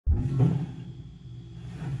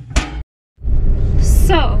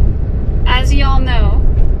So, as you all know,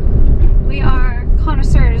 we are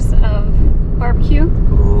connoisseurs of barbecue.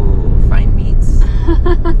 Ooh, fine meats.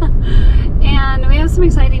 And we have some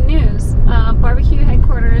exciting news. Barbecue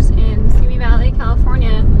headquarters in Simi Valley,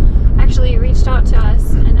 California actually reached out to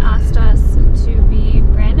us and asked us to be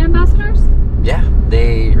brand ambassadors. Yeah,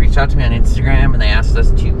 they reached out to me on Instagram and they asked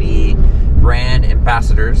us to be brand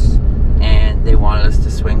ambassadors, and they wanted us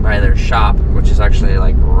to swing by their shop, which is actually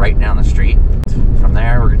like right down the street. From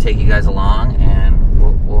there, we're gonna take you guys along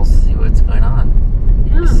and we'll see what's going on.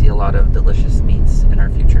 Yeah. We see a lot of delicious meats in our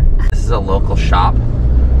future. This is a local shop,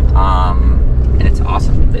 and it's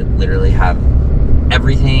awesome. They literally have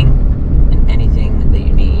everything and anything that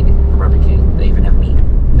you need for barbecue. They even have meat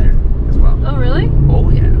there as well. Oh, really? Oh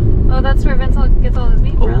yeah. Oh, that's where Vince gets all his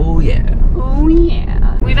meat from. Oh yeah. Oh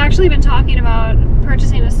yeah. We've actually been talking about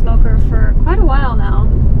purchasing a smoker for quite a while now.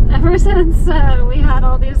 Ever since we had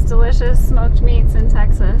all these delicious smoked meats in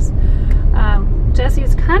Texas.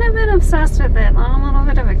 Jesse's kind of been obsessed with it, on a little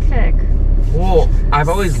bit of a kick. Well, I've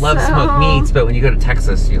always loved smoked meats, but when you go to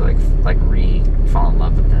Texas, you like fall in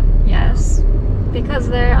love with them. Yes, because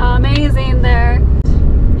they're amazing there.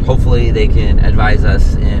 Hopefully they can advise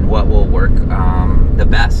us in what will work the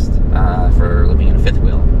best for living in a fifth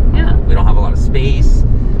wheel. Yeah. We don't have a lot of space.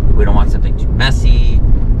 We don't want something too messy.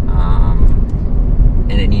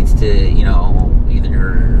 And it needs to, you know,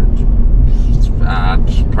 either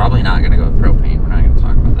probably not going to go with propane. We're not going to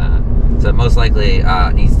talk about that. So most likely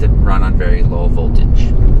it needs to run on very low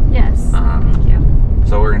voltage. Yes. Thank you.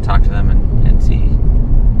 So we're going to talk to them and see.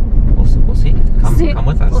 We'll see. Come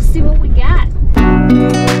with us. We'll see what we got.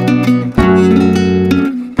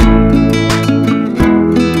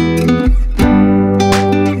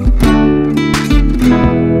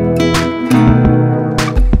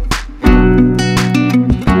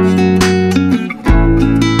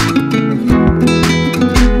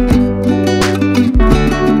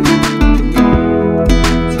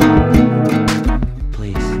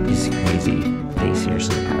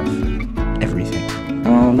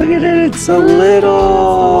 It's so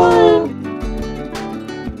little.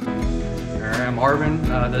 I'm Arvon,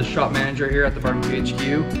 the shop manager here at the BBQ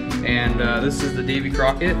HQ, and this is the Davy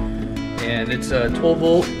Crockett, and it's a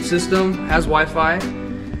 12-volt system, has Wi-Fi,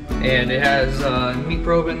 and it has meat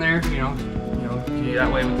probe in there. You know,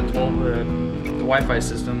 that way with the the Wi-Fi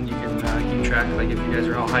system, you can keep track. Like if you guys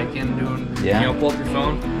are out hiking, pull up your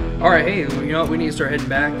phone. All right, hey, you know what? We need to start heading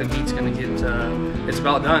back. The meat's gonna get, it's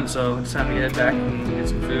about done, so it's time to head back and get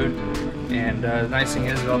some food. And the nice thing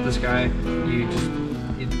is about this guy,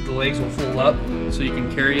 the legs will fold up, so you can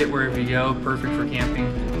carry it wherever you go. Perfect for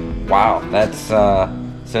camping. Wow, that's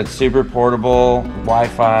so it's super portable,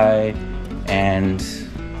 Wi-Fi, and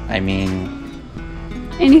I mean.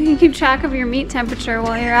 And you can keep track of your meat temperature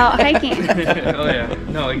while you're out hiking. Oh yeah,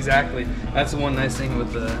 no, exactly. That's the one nice thing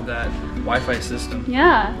with that Wi-Fi system.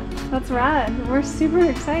 Yeah, that's rad. We're super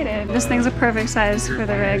excited. This thing's a perfect size for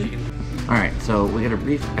the rig. Alright, so we got a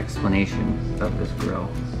brief explanation of this grill.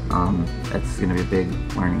 It's going to be a big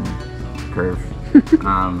learning curve.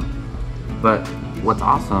 But what's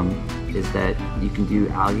awesome is that you can do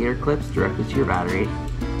alligator clips directly to your battery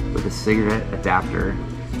with a cigarette adapter,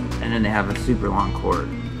 and then they have a super long cord.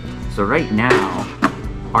 So right now,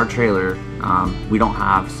 our trailer, we don't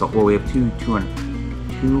have, we have two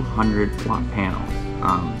 200 watt panels.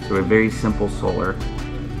 So a very simple solar.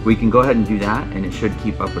 We can go ahead and do that, and it should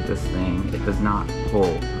keep up with this thing. It does not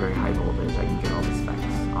pull very high voltage. I can get all the specs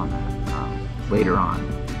on that later on.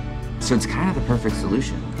 So it's kind of the perfect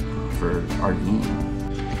solution for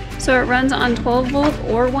RVing. So it runs on 12 volt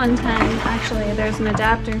or 110. Actually, there's an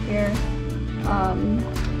adapter here,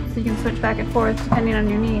 so you can switch back and forth depending on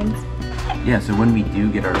your needs. Yeah, so when we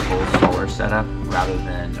do get our full solar setup, rather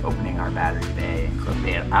than opening our battery bay and clip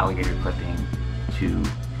the alligator clipping to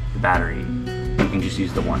the battery, you can just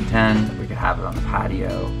use the 110. We could have it on the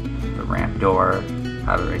patio, the ramp door,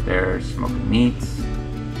 have it right there, smoking meats,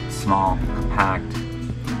 small, compact,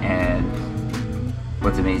 and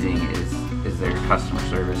what's amazing is their customer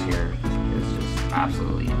service here is just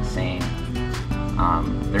absolutely insane.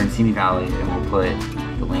 They're in Simi Valley, and we'll put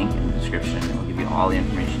the link in the description, and we'll give you all the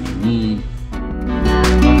information you need.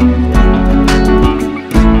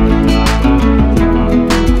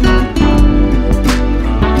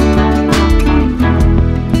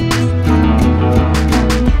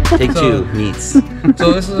 Take two, meats.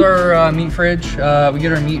 So this is our meat fridge. We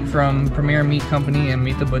get our meat from Premier Meat Company and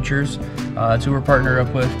Meat the Butchers. It's who we're partnered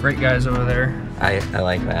up with. Great guys over there. I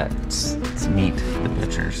like that. It's Meat the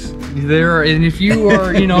Butchers. There, and if you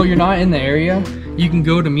are, you're not in the area, you can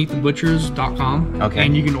go to meetthebutchers.com. Okay.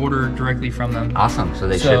 And you can order directly from them. Awesome. So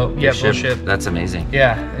they They'll ship. ship. That's amazing.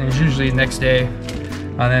 Yeah, and it's usually the next day.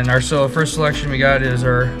 And then our first selection we got is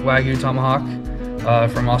our Wagyu Tomahawk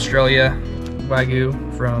from Australia, Wagyu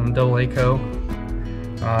from AA Co.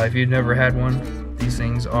 If you've never had one, these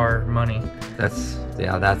things are money. That's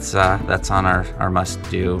on our must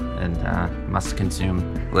do and must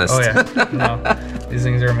consume list. Oh yeah, no, these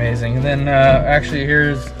things are amazing. And then actually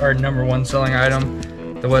here's our #1 selling item,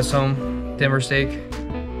 the West Home timber steak.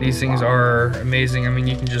 These things are amazing. I mean,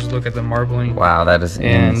 you can just look at the marbling. Wow, that is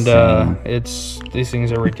insane. And these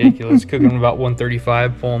things are ridiculous. Cook them about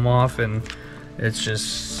 135, pull them off, and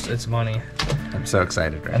it's money. I'm so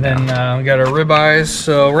excited right and now. And then we got our ribeyes.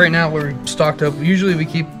 So right now we're stocked up. Usually we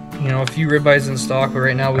keep a few ribeyes in stock, but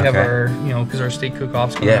right now we have our because our steak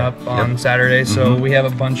cook-off's coming up on Saturday, so we have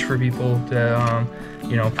a bunch for people to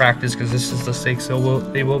practice, because this is the steaks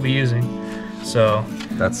they will be using. So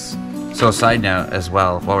that's so. Side note as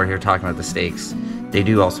well, while we're here talking about the steaks, they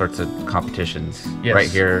do all sorts of competitions right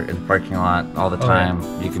here in the parking lot all the time.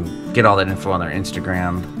 You can get all that info on their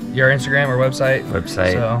Instagram. Your Instagram or website.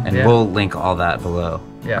 So, and we'll link all that below.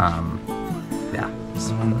 Yeah. This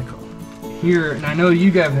is really cool. Here, and I know you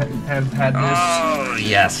guys have had this. Oh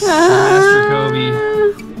yes. Master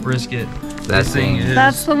Kobe brisket. This thing is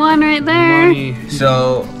That's the one right there. money.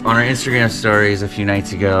 So on our Instagram stories a few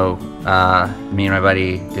nights ago, me and my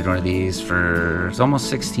buddy did one of these for it's almost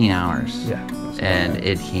 16 hours. Yeah. And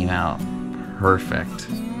it came out perfect.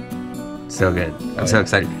 So good. I'm so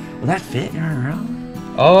excited. Will that fit in our grill?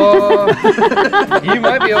 Oh, you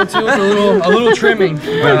might be able to with a little trimming.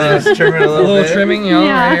 Just trim it a little bit? trimming,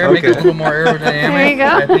 right here, make it a little more aerodynamic. There you go.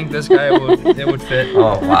 I think this guy would fit.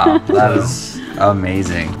 Oh wow, that is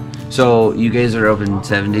amazing. So you guys are open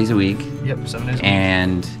 7 days a week. Yep, 7 days a week.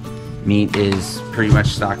 And meat is pretty much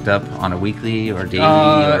stocked up on a weekly or daily,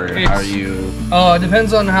 or how are you? It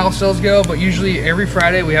depends on how sales go, but usually every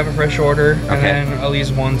Friday we have a fresh order, and then at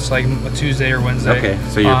least once, like a Tuesday or Wednesday. Okay,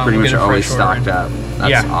 so you're pretty much always stocked up.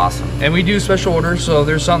 That's Yeah. awesome. And we do special orders, so if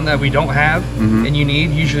there's something that we don't have and you need,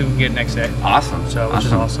 usually we can get it next day. Awesome. So, which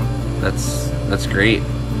is awesome. That's great.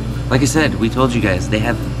 Like I said, we told you guys they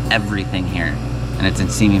have everything here, and it's in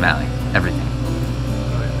Simi Valley. Everything.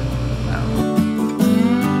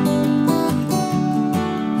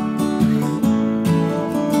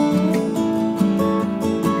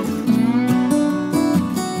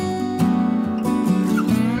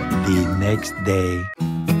 The next day.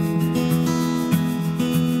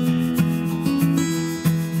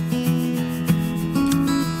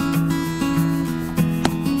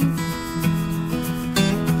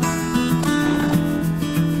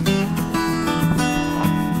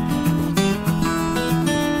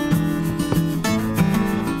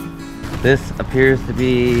 This appears to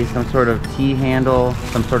be some sort of T-handle,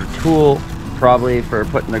 some sort of tool, probably for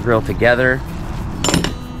putting the grill together.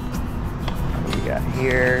 What do we got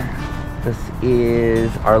here? This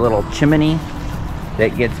is our little chimney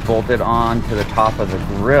that gets bolted on to the top of the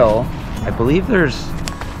grill. I believe there's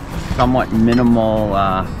somewhat minimal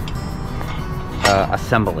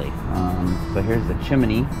assembly. So here's the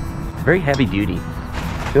chimney. Very heavy duty.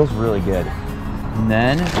 Feels really good. And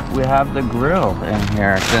then we have the grill in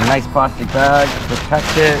here. It's a nice plastic bag to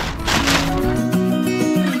protect it.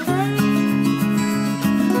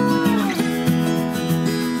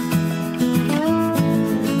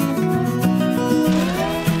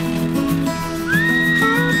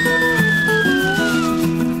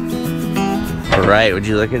 All right, would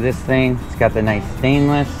you look at this thing? It's got the nice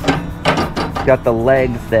stainless. It's got the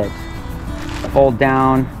legs that fold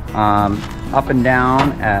down up and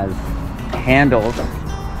down as handles.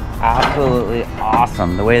 Absolutely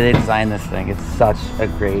awesome the way they designed this thing. It's such a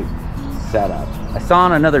great setup. I saw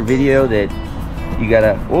on another video that you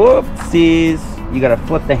gotta you gotta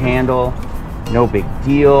flip the handle. No big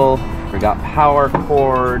deal. We got power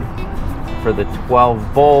cord for the 12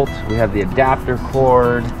 volt. We have the adapter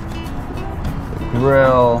cord, the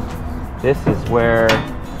grill. This is where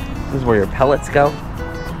your pellets go.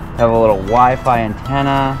 Have a little Wi-Fi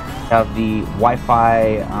antenna. Have the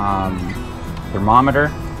Wi-Fi thermometer.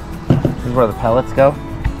 This is where the pellets go.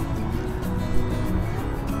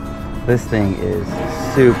 This thing is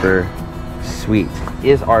super sweet.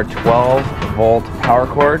 Is our 12 volt power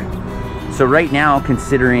cord. So right now,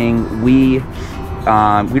 considering we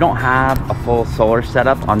don't have a full solar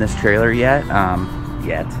setup on this trailer yet,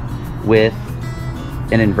 with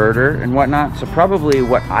an inverter and whatnot. So probably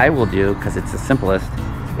what I will do, because it's the simplest,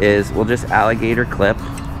 is we'll just alligator clip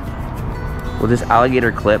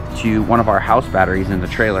to one of our house batteries in the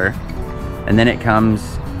trailer, and then it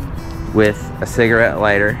comes with a cigarette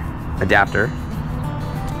lighter adapter,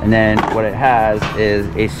 And then what it has is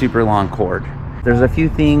a super long cord. There's a few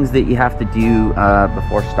things that you have to do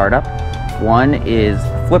before startup. One is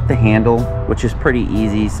flip the handle, which is pretty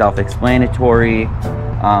easy, self-explanatory.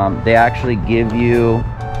 They actually give you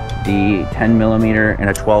the 10 millimeter and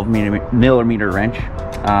a 12 millimeter wrench,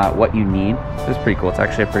 what you need. This is pretty cool. It's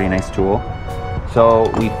actually a pretty nice tool. So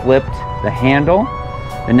we flipped the handle.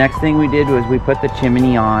 The next thing we did was we put the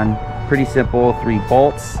chimney on. Pretty simple, 3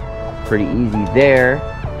 bolts, pretty easy there.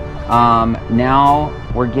 Now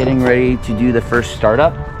we're getting ready to do the first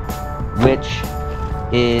startup, which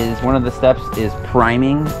is one of the steps is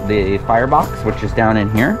priming the firebox, which is down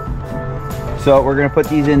in here. So we're gonna put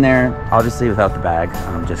these in there, obviously without the bag.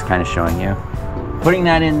 I'm just kind of showing you. Putting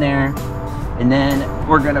that in there, and then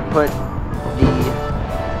we're gonna put the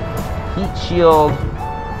heat shield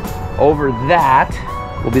over that,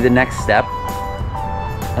 will be the next step.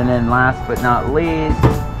 And then last but not least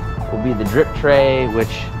will be the drip tray,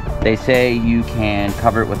 which they say you can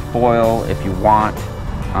cover it with foil if you want.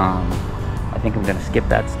 I think I'm gonna skip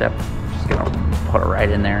that step. Just gonna put it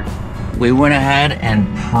right in there. We went ahead and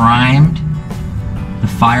primed the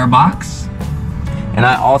firebox. And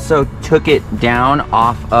I also took it down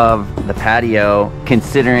off of the patio,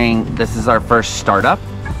 considering this is our first startup.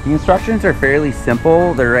 The instructions are fairly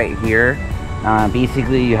simple. They're right here.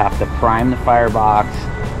 Basically, you have to prime the firebox,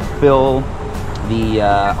 fill the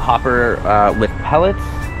hopper with pellets.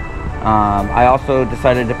 I also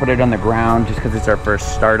decided to put it on the ground just because it's our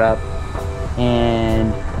first startup.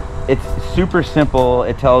 And it's super simple.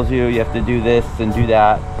 It tells you have to do this and do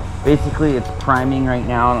that. Basically, it's priming right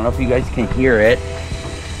now. I don't know if you guys can hear it.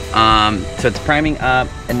 So it's priming up,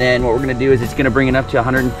 and then what we're gonna do is it's gonna bring it up to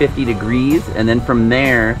 150 degrees, and then from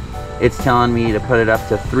there, it's telling me to put it up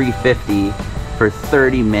to 350 for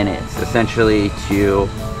 30 minutes, essentially to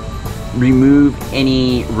remove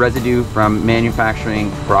any residue from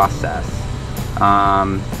manufacturing process.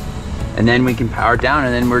 And then we can power it down,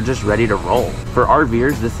 and then we're just ready to roll. For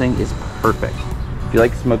RVers, this thing is perfect. If you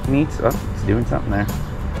like smoked meats, oh, it's doing something there.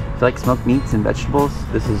 If you like smoked meats and vegetables,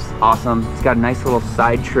 this is awesome. It's got a nice little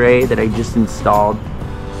side tray that I just installed.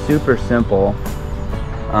 Super simple.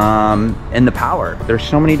 And the power. There's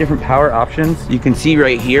so many different power options. You can see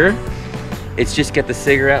right here, it's just got the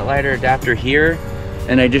cigarette lighter adapter here,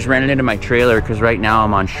 and I just ran it into my trailer because right now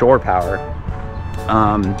I'm on shore power.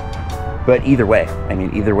 But either way, I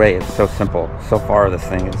mean, either way, it's so simple. So far, this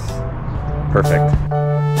thing is perfect.